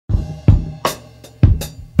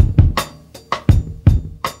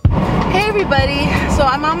everybody, so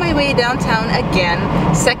I'm on my way downtown again,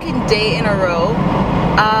 second day in a row.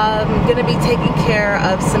 I'm gonna be taking care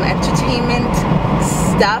of some entertainment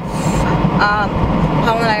stuff.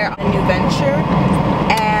 Paul and I are on a new venture,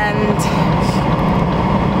 and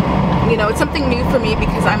you know, it's something new for me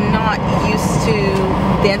because I'm not used to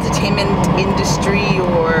the entertainment industry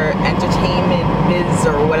or entertainment biz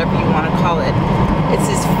or whatever you want to call it. It's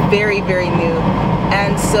just very, very new,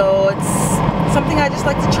 and so it's something I just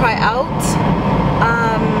like to try out.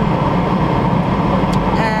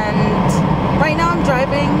 And right now I'm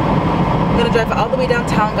driving. I'm gonna drive all the way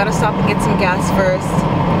downtown. Gotta stop and get some gas first.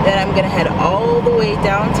 Then I'm gonna head all the way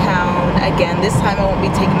downtown again. This time I won't be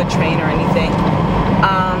taking the train or anything.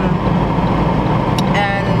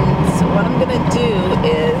 And so what I'm gonna do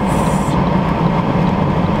is,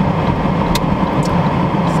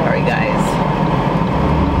 sorry guys.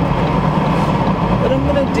 What I'm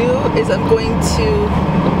gonna do is I'm going to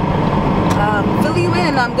fill you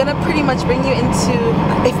in. I'm gonna pretty much bring you into,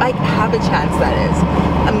 if I have a chance that is,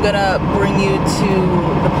 I'm gonna bring you to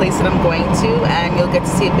the place that I'm going to, and you'll get to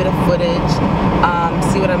see a bit of footage,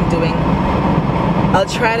 see what I'm doing. I'll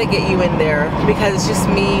try to get you in there because it's just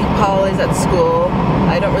me. Paul is at school.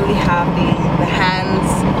 I don't really have the hands,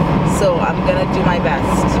 so I'm gonna do my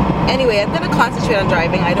best. Anyway, I'm gonna concentrate on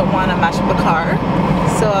driving. I don't want to mash up the car,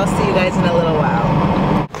 so I'll see you guys in a little while.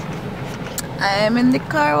 I am in the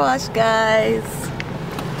car wash, guys.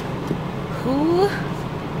 Who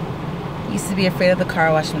used to be afraid of the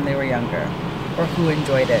car wash when they were younger? Or who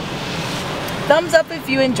enjoyed it? Thumbs up if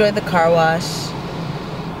you enjoyed the car wash.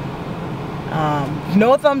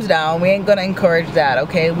 No thumbs down. We ain't gonna encourage that,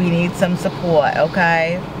 okay? We need some support,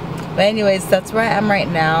 okay? But anyways, that's where I am right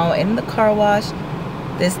now, in the car wash.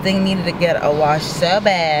 This thing needed to get a wash so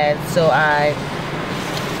bad, so I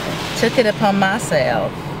took it upon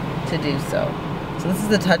myself to do so. So this is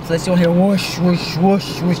the touchless. You won't hear whoosh, whoosh,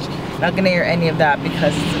 whoosh, whoosh. Not gonna hear any of that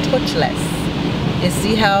because it's a touchless. You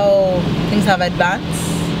see how things have advanced?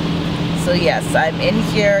 So yes, I'm in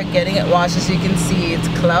here getting it washed. As you can see, it's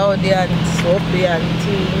cloudy and soapy and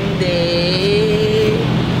tindy.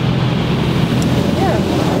 Yeah.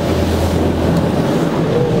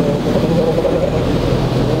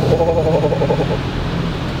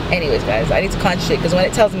 Anyways guys, I need to concentrate because when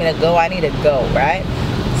it tells me to go, I need to go, right?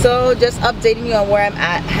 So just updating you on where I'm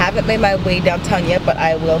at. Haven't made my way downtown yet, but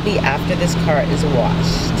I will be after this car is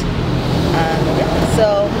washed. Yeah,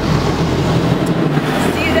 so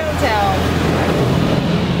see you downtown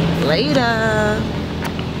later.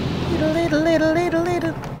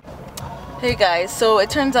 Later. Hey guys, so it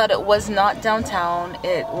turns out it was not downtown.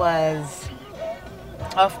 It was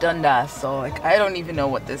off Dundas. So like, I don't even know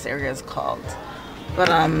what this area is called. But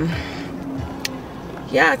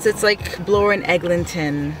yeah, it's like Bloor and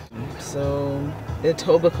Eglinton, so the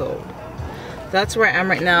Etobicoke. That's where I am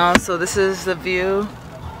right now. So this is the view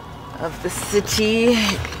of the city.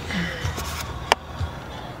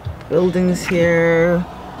 Buildings here,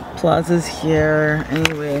 plazas here.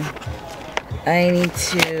 Anyway, I need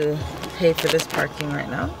to pay for this parking right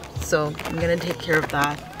now, so I'm gonna take care of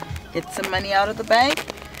that, get some money out of the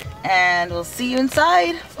bank, and we'll see you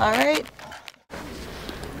inside. All right.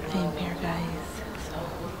 I'm here, guys. So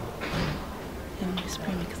I'm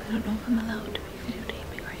whispering because I don't know if I'm allowed to be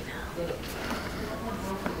videotaping right now.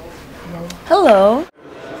 Hello.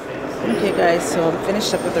 Okay, guys. So I'm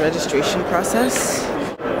finished up with the registration process.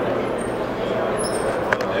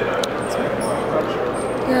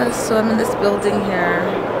 Yeah. So I'm in this building here.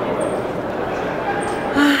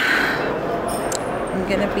 I'm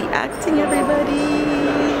gonna be acting, everybody.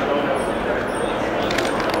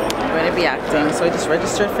 Be acting, so I just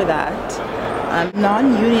registered for that. I'm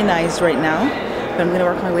non-unionized right now, but I'm gonna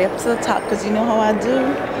work my way up to the top because you know how I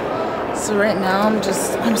do. So right now I'm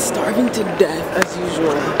starving to death as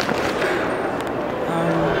usual.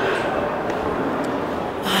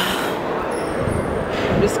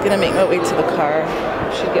 I'm just gonna make my way to the car.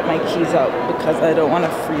 Should get my keys out because I don't want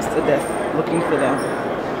to freeze to death looking for them.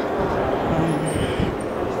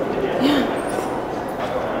 Yeah.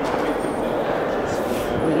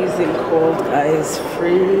 Freezing cold, guys.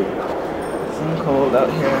 Freezing cold out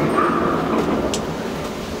here.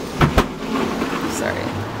 Sorry.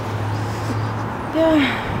 Yeah.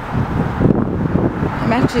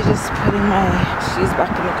 I'm actually just putting my shoes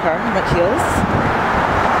back in the car, my heels,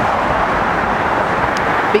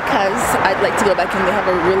 because I'd like to go back in. They have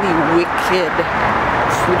a really wicked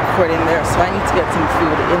food court in there, so I need to get some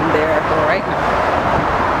food in there right now.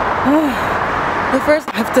 But first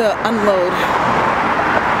I have to unload.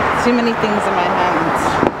 Too many things in my hands.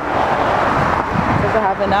 Because I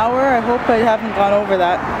have an hour, I hope I haven't gone over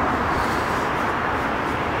that.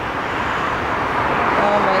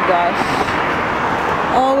 gosh.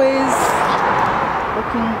 Always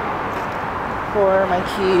looking for my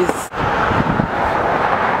keys.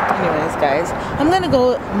 Anyways, guys, I'm gonna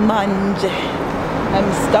go munch.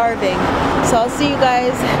 I'm starving. So I'll see you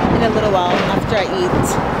guys in a little while after I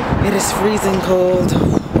eat. It is freezing cold.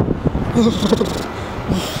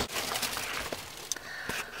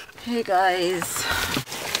 Hey guys.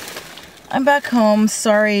 I'm back home.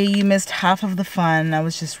 Sorry you missed half of the fun. I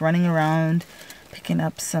was just running around picking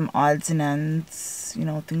up some odds and ends, you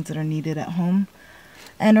know, things that are needed at home.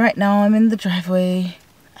 And right now I'm in the driveway.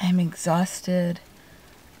 I'm exhausted.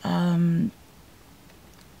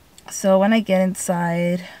 So when I get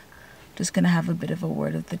inside, I'm just gonna have a bit of a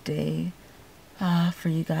word of the day for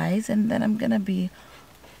you guys, and then I'm gonna be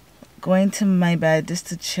going to my bed just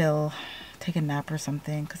to chill, take a nap or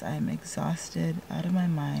something, because I'm exhausted out of my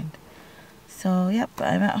mind. So, yep,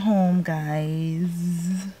 I'm at home, guys.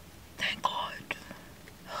 Thank God.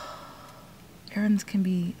 Errands can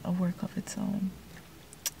be a work of its own.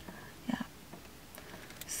 Yeah.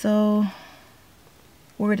 So,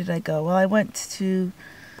 where did I go? Well, I went to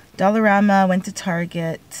Dollarama, went to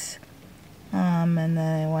Target, and then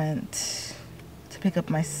I went to pick up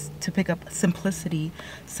Simplicity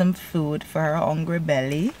some food for her hungry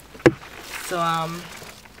belly. So,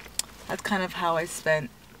 that's kind of how I spent.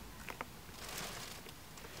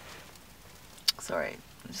 Sorry,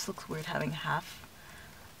 it just looks weird having a half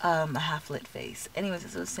lit face. Anyways,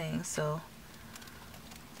 as I was saying, so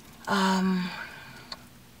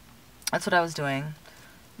that's what I was doing.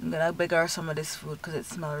 I'm gonna bigger some of this food because it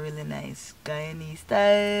smells really nice, Guyanese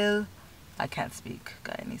style. I can't speak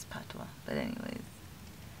Guyanese patois, but anyways,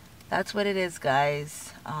 that's what it is,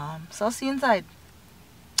 guys. So I'll see you inside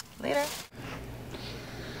later.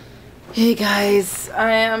 Hey guys,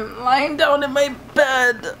 I am lying down in my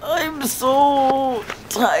bed. I'm so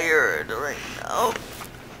tired right now.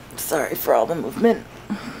 Sorry for all the movement.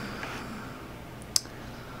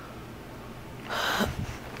 I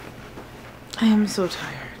am so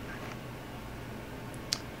tired.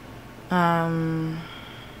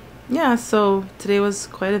 Yeah, so today was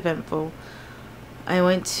quite eventful. I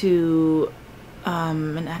went to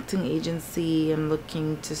an acting agency. I'm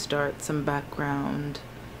looking to start some background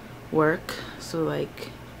work, so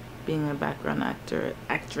like being a background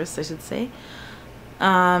actress I should say.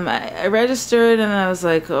 I registered and I was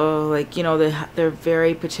like, oh, like, you know, they're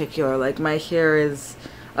very particular. Like, my hair is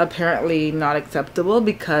apparently not acceptable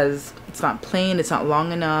because it's not plain, it's not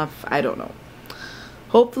long enough. I don't know.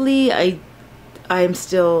 Hopefully I'm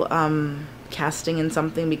still casting in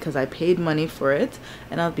something because I paid money for it,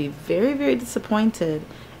 and I'll be very, very disappointed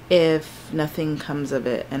if nothing comes of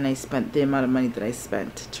it and I spent the amount of money that I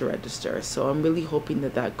spent to register. So I'm really hoping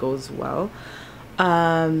that that goes well.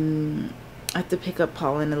 I have to pick up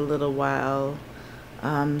Paul in a little while,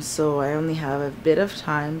 so I only have a bit of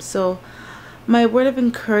time. So my word of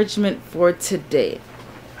encouragement for today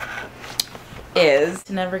is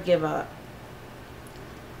to never give up.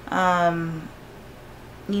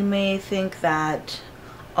 You may think that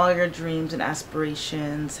all your dreams and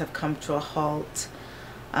aspirations have come to a halt,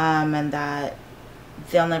 and that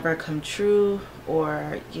they'll never come true,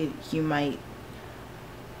 or you might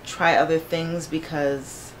try other things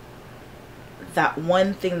because that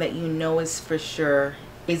one thing that you know is for sure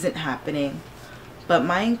isn't happening. But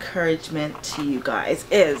my encouragement to you guys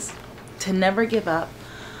is to never give up,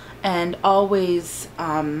 and always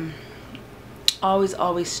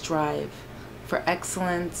strive for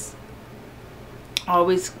excellence.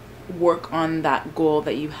 Always work on that goal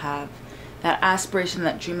that you have, that aspiration,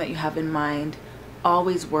 that dream that you have in mind.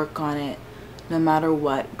 Always work on it, no matter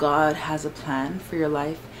what. God has a plan for your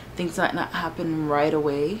life. Things might not happen right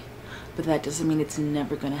away, but that doesn't mean it's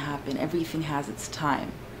never going to happen. Everything has its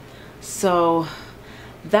time. So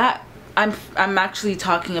that I'm actually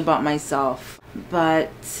talking about myself,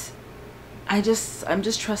 but I'm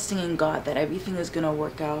just trusting in God that everything is going to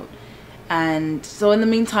work out. And so in the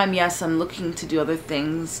meantime, yes, I'm looking to do other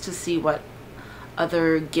things to see what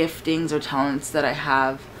other giftings or talents that I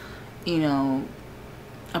have, you know,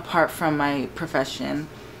 apart from my profession.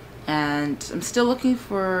 And I'm still looking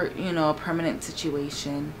for, you know, a permanent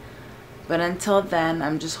situation. But until then,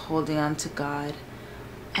 I'm just holding on to God.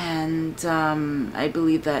 And I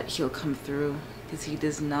believe that He'll come through, because He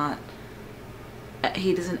doesn't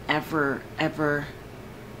ever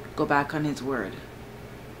go back on His word.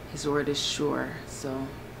 His word is sure. So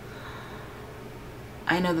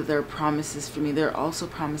I know that there are promises for me. There are also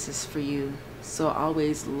promises for you. So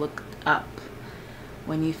always look up.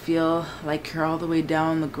 When you feel like you're all the way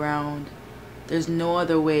down the ground, there's no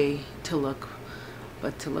other way to look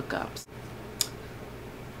but to look up.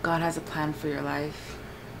 God has a plan for your life.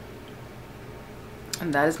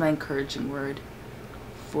 And that is my encouraging word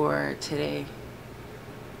for today.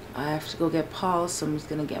 I have to go get Paul, so I'm just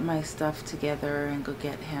gonna get my stuff together and go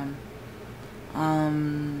get him.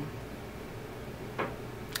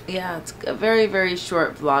 Yeah, it's a very, very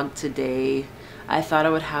short vlog today. I thought I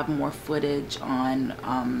would have more footage on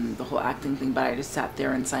the whole acting thing, but I just sat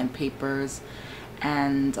there and signed papers,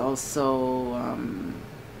 and also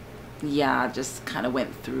yeah, just kind of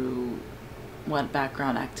went through what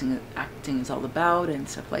background acting is all about and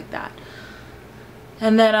stuff like that.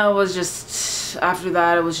 And then I was just, after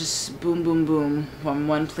that, it was just boom, boom, boom, from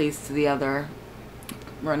one place to the other,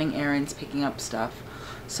 running errands, picking up stuff.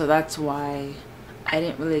 So that's why I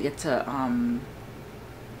didn't really get to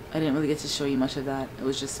show you much of that. It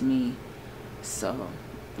was just me. So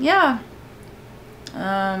yeah,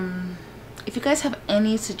 if you guys have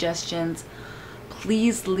any suggestions,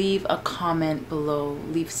 please leave a comment below.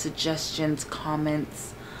 Leave suggestions,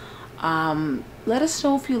 comments. Let us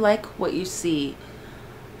know if you like what you see.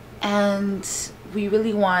 And we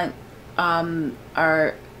really want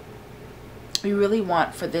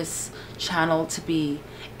for this channel to be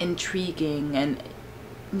intriguing and,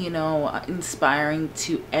 you know, inspiring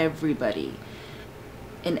to everybody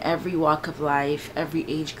in every walk of life, every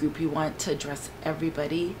age group. We want to address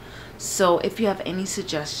everybody. So if you have any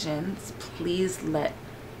suggestions, please let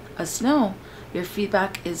us know. Your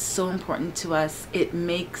feedback is so important to us. It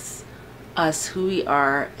makes us who we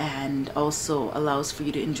are and also allows for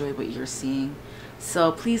you to enjoy what you're seeing.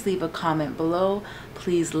 So please leave a comment below.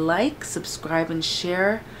 Please like, subscribe, and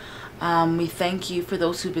share. We thank you for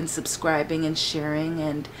those who've been subscribing and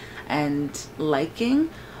sharing and liking.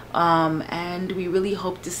 And we really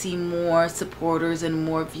hope to see more supporters and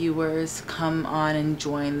more viewers come on and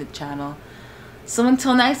join the channel. So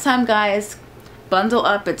until next time, guys, bundle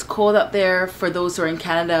up. It's cold up there for those who are in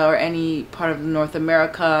Canada or any part of North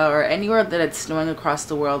America or anywhere that it's snowing across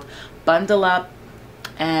the world. Bundle up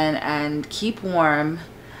and keep warm.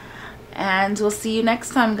 And we'll see you next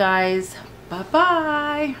time, guys.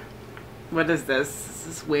 Bye-bye. What is this? This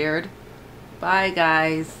is weird. Bye,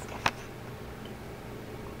 guys.